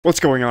What's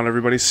going on,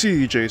 everybody?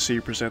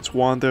 CJC presents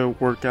WandA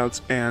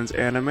Workouts and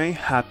Anime.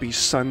 Happy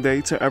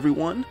Sunday to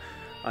everyone.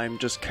 I'm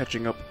just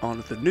catching up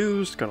on the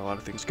news, got a lot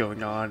of things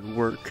going on,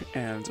 work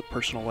and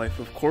personal life,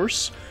 of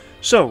course.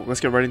 So,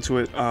 let's get right into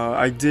it.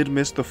 I did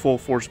miss the full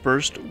force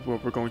burst.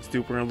 What we're going to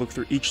do, we're going to look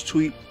through each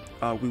tweet.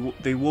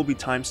 They will be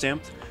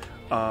timestamped,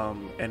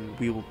 and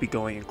we will be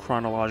going in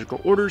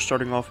chronological order,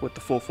 starting off with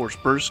the full force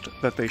burst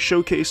that they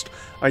showcased.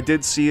 I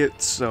did see it,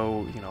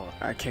 so,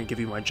 I can't give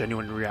you my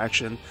genuine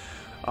reaction.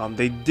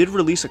 They did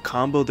release a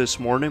combo this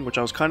morning, which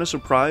I was kind of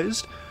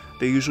surprised.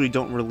 They usually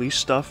don't release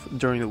stuff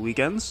during the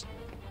weekends.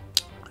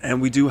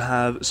 And we do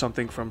have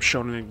something from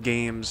Shonen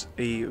Games,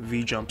 a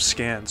V-Jump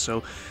scan.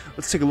 So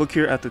let's take a look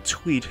here at the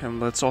tweet, and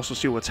let's also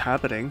see what's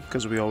happening,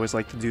 because we always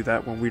like to do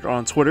that when we're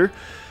on Twitter.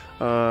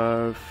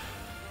 Oh,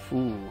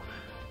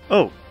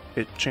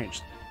 it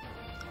changed.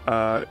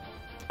 I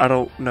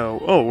don't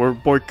know. Oh, we're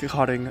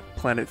boycotting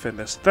Planet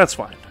Fitness. That's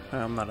fine.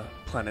 I'm not a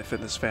Planet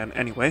Fitness fan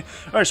anyway.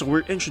 Alright, so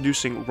we're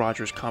introducing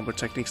Roger's combo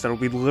techniques that will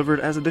be delivered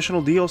as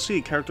additional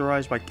DLC,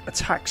 characterized by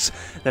attacks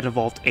that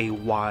involved a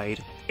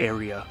wide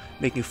area,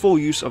 making full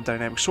use of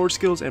dynamic sword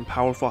skills and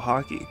powerful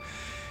hockey.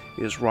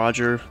 Is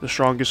Roger the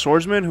strongest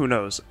swordsman? Who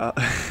knows?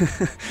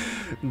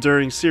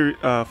 During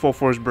full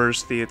force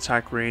burst, the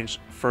attack range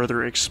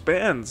further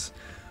expands.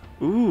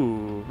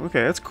 Ooh,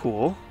 okay, that's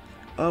cool.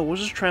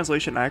 Was this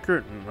translation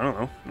accurate? I don't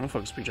know. I don't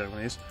fucking speak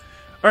Japanese.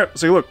 Alright,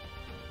 let's take a look.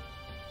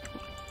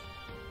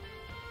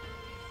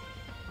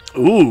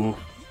 Ooh.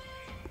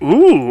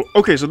 Ooh.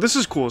 Okay, so this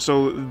is cool.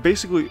 So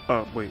basically,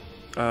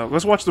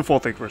 let's watch the full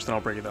thing first, then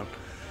I'll break it down.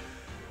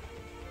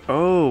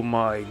 Oh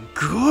my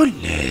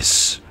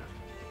goodness.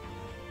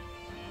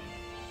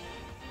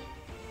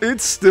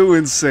 It's still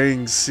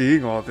insane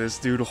seeing all this,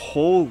 dude.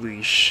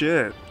 Holy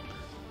shit.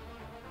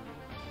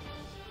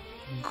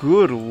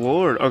 Good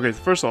lord. Okay,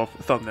 first off,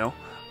 thumbnail.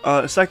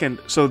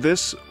 Second, so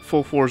this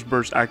full force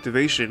burst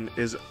activation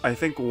is, I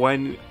think,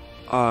 when,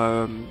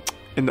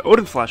 in the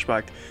Odin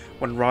flashback,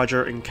 when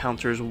Roger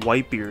encounters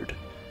Whitebeard.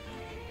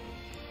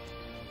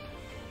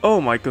 Oh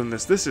my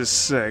goodness, this is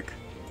sick.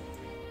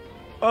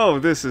 Oh,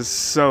 this is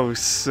so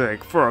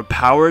sick. For a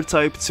power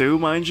type too,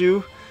 mind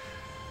you.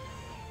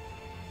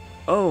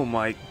 Oh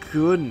my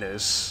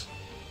goodness.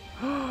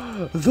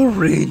 The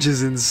range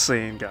is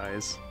insane,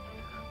 guys.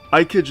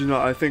 I kid you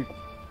not, I think...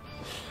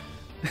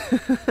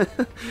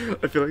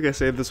 I feel like I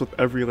say this with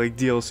every,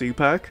 DLC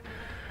pack.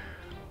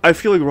 I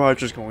feel like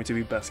Roger's going to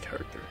be best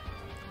character.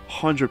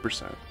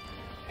 100%.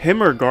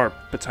 Him or Garp,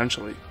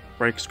 potentially,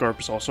 right? Because Garp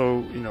is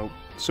also,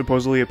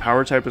 supposedly a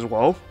power type as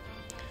well.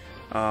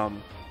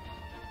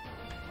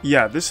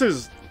 Yeah, this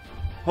is...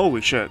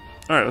 Holy shit.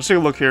 Alright, let's take a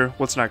look here.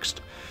 What's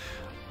next?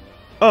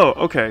 Oh,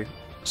 okay.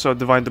 So,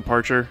 Divine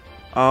Departure.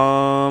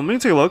 Let me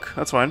take a look.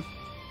 That's fine.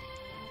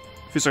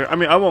 I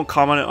mean, I won't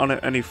comment on it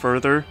any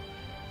further.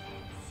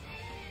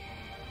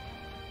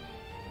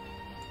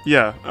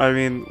 Yeah, I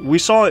mean, we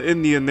saw it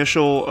in the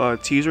initial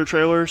teaser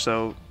trailer,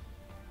 so...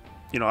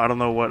 I don't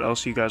know what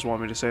else you guys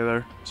want me to say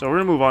there. So we're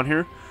gonna move on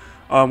here.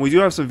 We do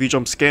have some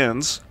V-Jump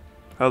scans.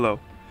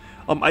 Hello.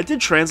 I did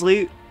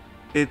translate.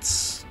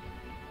 It's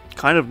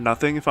kind of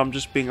nothing, if I'm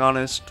just being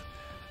honest.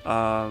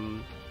 Like,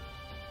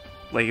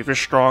 if you're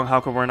strong,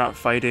 how come we're not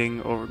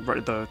fighting? Or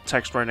the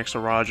text right next to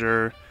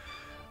Roger.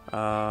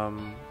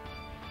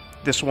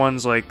 This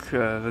one's like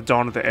the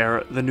dawn of the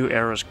era. The new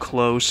era is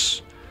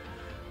close.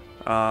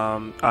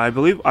 I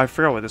believe I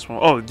forgot what this one.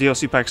 Oh,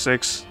 DLC Pack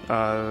 6,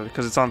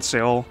 because it's on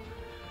sale.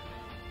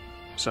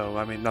 So,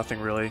 I mean, nothing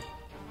really.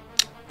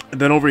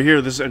 And then over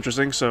here, this is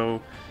interesting.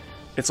 So,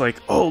 it's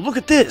like, oh, look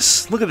at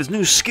this! Look at this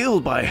new skill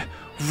by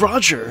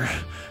Roger!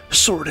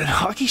 Sword and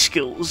hockey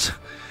skills!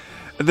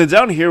 And then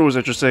down here was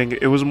interesting.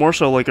 It was more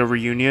so like a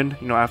reunion.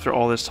 After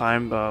all this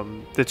time,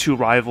 the two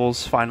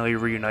rivals finally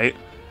reunite.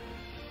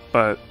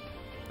 But,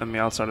 I mean,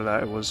 outside of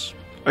that, it was,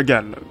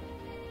 again,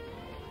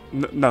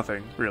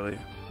 nothing, really.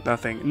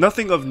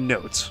 Nothing of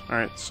note.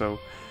 Alright, so...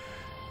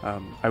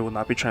 I will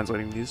not be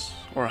translating these,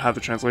 or have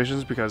the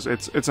translations, because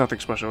it's nothing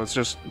special. It's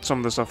just some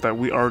of the stuff that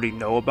we already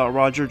know about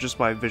Roger just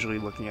by visually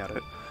looking at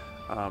it.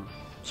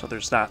 So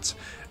there's that.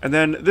 And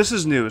then this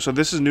is new. So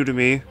this is new to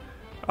me.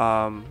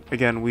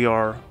 Again, we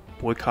are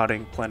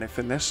boycotting Planet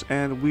Fitness,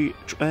 and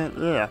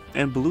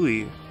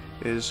Bluey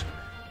is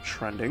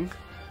trending.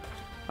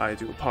 I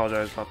do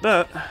apologize about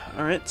that.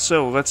 Alright,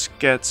 so let's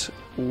get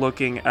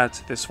looking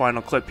at this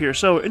final clip here.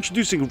 So,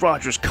 introducing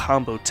Roger's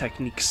combo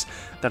techniques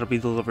that'll be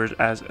delivered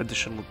as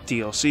additional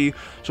DLC.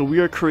 So we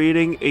are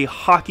creating a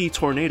hockey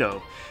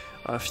tornado.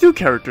 A few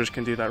characters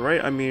can do that,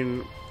 right? I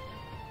mean,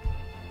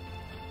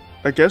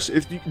 I guess,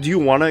 do you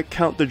want to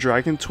count the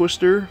Dragon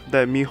Twister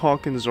that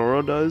Mihawk and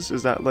Zoro does?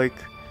 Is that like,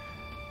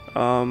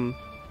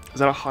 is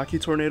that a hockey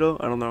tornado?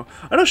 I don't know.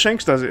 I know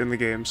Shanks does it in the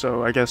game,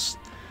 so I guess...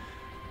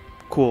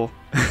 Cool.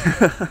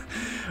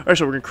 Alright,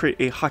 so we're gonna create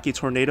a hockey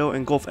tornado,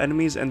 engulf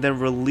enemies, and then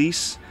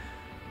release...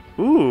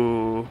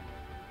 Ooh.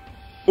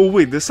 Oh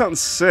wait, this sounds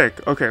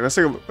sick. Okay, let's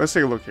take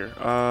a look here.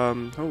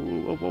 Whoa.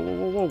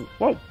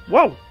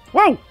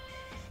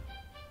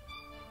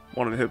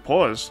 Wanted to hit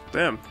pause.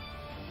 Damn.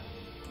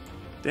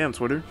 Damn,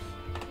 Twitter.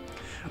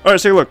 Alright,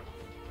 let's take a look.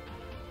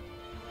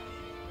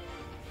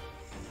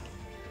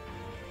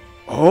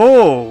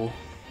 Oh!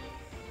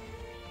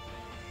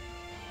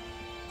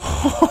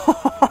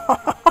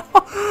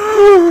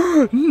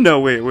 No,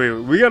 wait.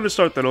 We gotta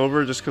start that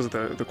over just because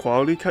the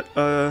quality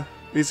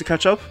needs to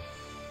catch up.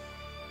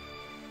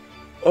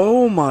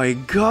 Oh my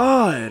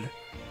god!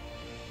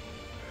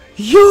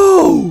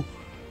 Yo!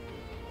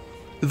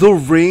 The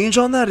range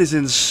on that is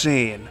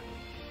insane.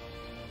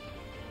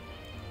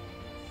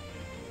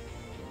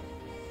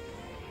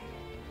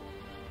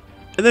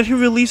 And then he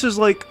releases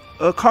like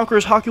a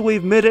Conqueror's Hockey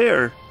Wave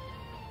midair.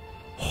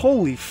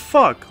 Holy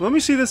fuck. Let me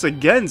see this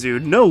again,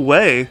 dude. No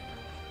way.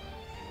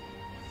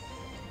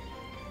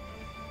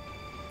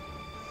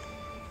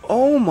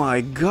 Oh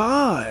my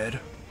god.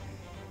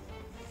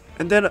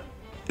 And then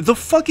the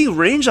fucking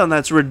range on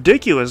that's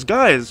ridiculous,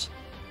 guys.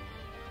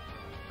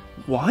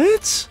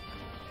 What?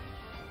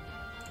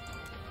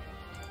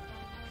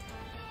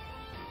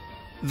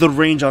 The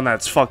range on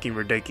that's fucking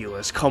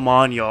ridiculous. Come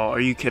on, y'all. Are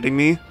you kidding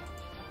me?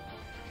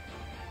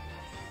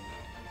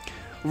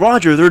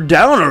 Roger, they're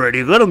down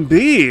already. Let them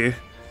be.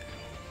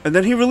 And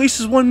then he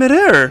releases one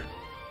midair.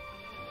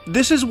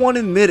 This is one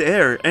in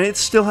midair, and it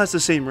still has the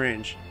same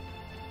range.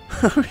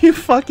 Are you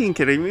fucking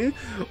kidding me?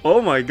 Oh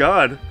my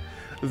god.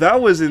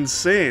 That was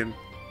insane.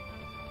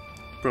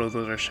 Bro,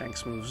 those are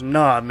Shanks moves.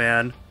 Nah,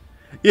 man.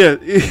 Yeah,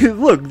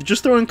 look,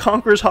 just throwing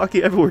Conqueror's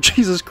Hockey everywhere.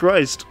 Jesus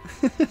Christ.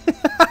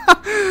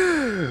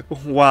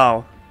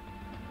 Wow.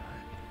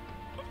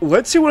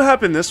 Let's see what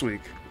happened this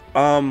week.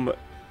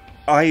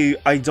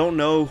 I don't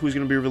know who's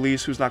going to be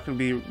released, who's not going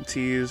to be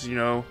teased, you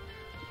know.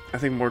 I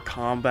think more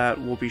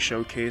combat will be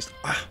showcased.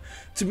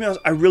 To be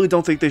honest, I really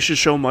don't think they should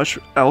show much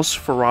else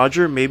for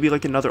Roger. Maybe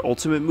like another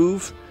ultimate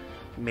move.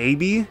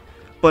 Maybe.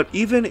 But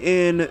even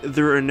in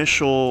their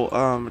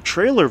initial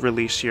trailer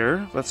release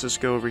here, let's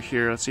just go over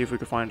here. Let's see if we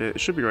can find it. It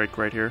should be right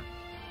here.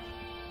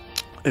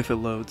 If it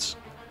loads.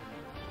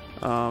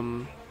 Let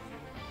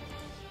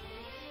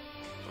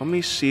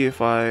me see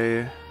if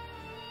I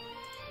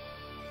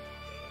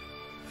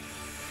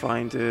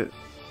find it.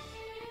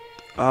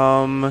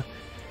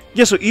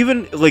 Yeah, so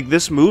even like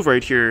this move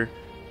right here,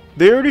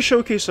 they already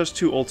showcased us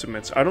 2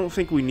 ultimates. I don't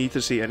think we need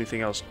to see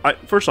anything else.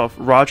 First off,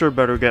 Roger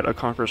better get a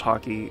Conqueror's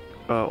Hockey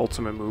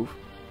ultimate move.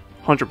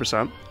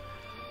 100%.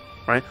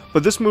 Right?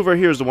 But this move right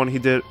here is the one he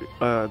did,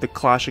 the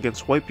clash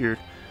against Whitebeard.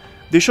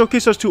 They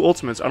showcased us 2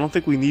 ultimates. I don't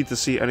think we need to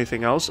see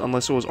anything else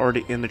unless it was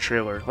already in the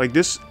trailer. Like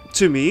this,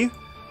 to me,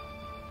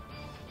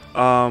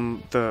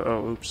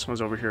 oops,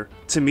 one's over here.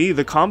 To me,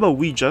 the combo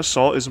we just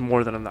saw is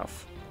more than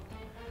enough.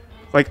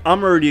 Like,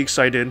 I'm already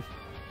excited.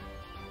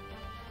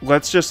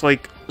 Let's just,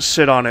 like,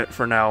 sit on it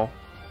for now.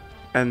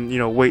 And, you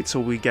know, wait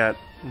till we get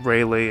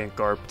Rayleigh and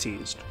Garb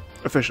teased.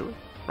 Officially,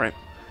 right?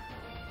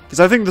 Because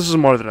I think this is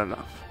more than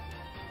enough.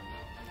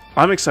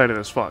 I'm excited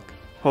as fuck.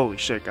 Holy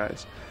shit,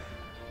 guys.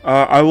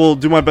 I will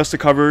do my best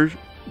to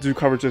do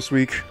coverage this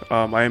week.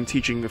 I am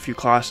teaching a few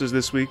classes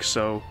this week,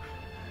 so,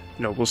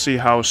 you know, we'll see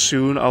how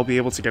soon I'll be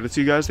able to get it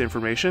to you guys, the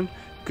information.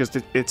 Because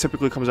it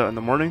typically comes out in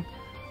the morning.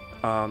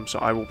 So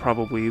I will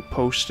probably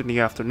post in the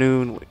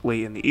afternoon,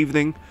 late in the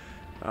evening.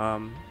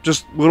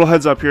 Just little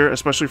heads up here,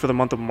 especially for the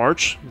month of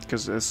March,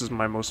 because this is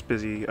my most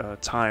busy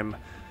time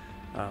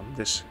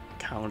this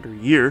calendar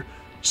year.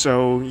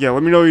 So yeah,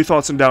 let me know your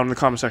thoughts down in the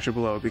comment section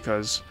below,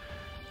 because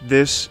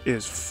this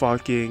is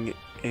fucking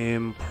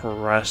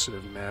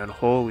impressive, man.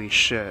 Holy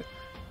shit.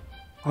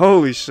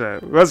 Holy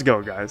shit. Let's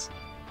go, guys.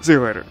 See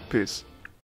you later. Peace.